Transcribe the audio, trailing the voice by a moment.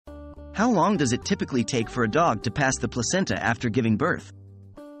How long does it typically take for a dog to pass the placenta after giving birth?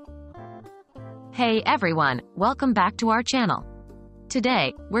 Hey everyone, welcome back to our channel.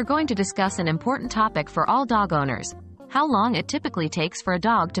 Today, we're going to discuss an important topic for all dog owners: how long it typically takes for a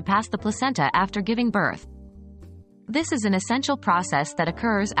dog to pass the placenta after giving birth. This is an essential process that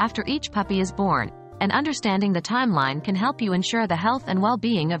occurs after each puppy is born, and understanding the timeline can help you ensure the health and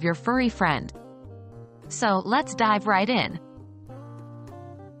well-being of your furry friend. So, let's dive right in.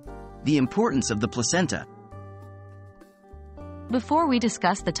 The importance of the placenta. Before we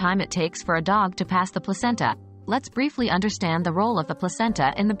discuss the time it takes for a dog to pass the placenta, let's briefly understand the role of the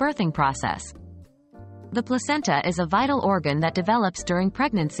placenta in the birthing process. The placenta is a vital organ that develops during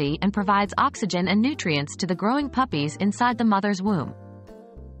pregnancy and provides oxygen and nutrients to the growing puppies inside the mother's womb.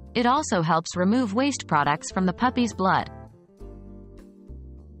 It also helps remove waste products from the puppy's blood.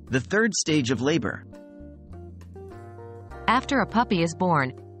 The third stage of labor. After a puppy is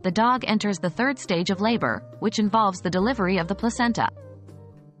born, the dog enters the third stage of labor, which involves the delivery of the placenta.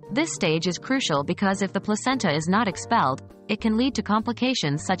 This stage is crucial because if the placenta is not expelled, it can lead to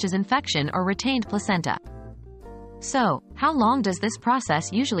complications such as infection or retained placenta. So, how long does this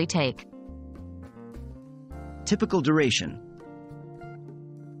process usually take? Typical duration.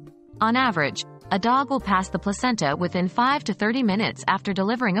 On average, a dog will pass the placenta within 5 to 30 minutes after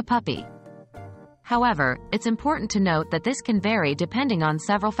delivering a puppy. However, it's important to note that this can vary depending on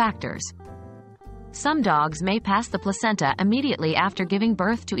several factors. Some dogs may pass the placenta immediately after giving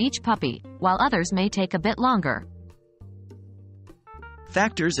birth to each puppy, while others may take a bit longer.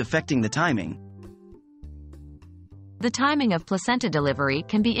 Factors affecting the timing. The timing of placenta delivery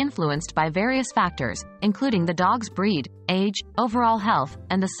can be influenced by various factors, including the dog's breed, age, overall health,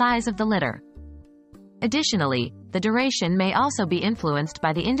 and the size of the litter. Additionally, the duration may also be influenced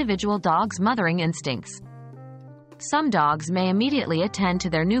by the individual dog's mothering instincts. Some dogs may immediately attend to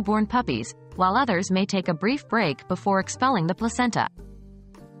their newborn puppies, while others may take a brief break before expelling the placenta.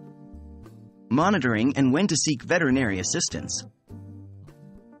 Monitoring and when to seek veterinary assistance.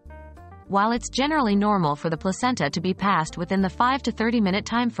 While it's generally normal for the placenta to be passed within the 5 to 30 minute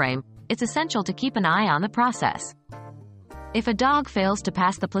time frame, it's essential to keep an eye on the process. If a dog fails to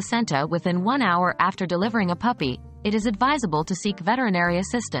pass the placenta within 1 hour after delivering a puppy, it is advisable to seek veterinary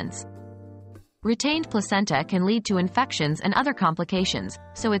assistance. Retained placenta can lead to infections and other complications,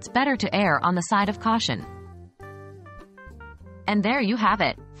 so it's better to err on the side of caution. And there you have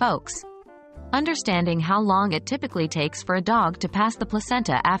it, folks. Understanding how long it typically takes for a dog to pass the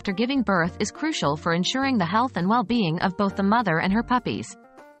placenta after giving birth is crucial for ensuring the health and well-being of both the mother and her puppies.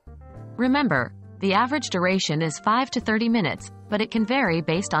 Remember, the average duration is 5 to 30 minutes, but it can vary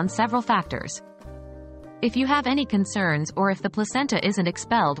based on several factors. If you have any concerns or if the placenta isn't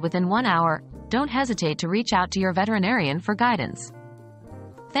expelled within 1 hour, don't hesitate to reach out to your veterinarian for guidance.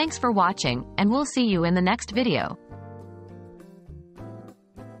 Thanks for watching, and we'll see you in the next video.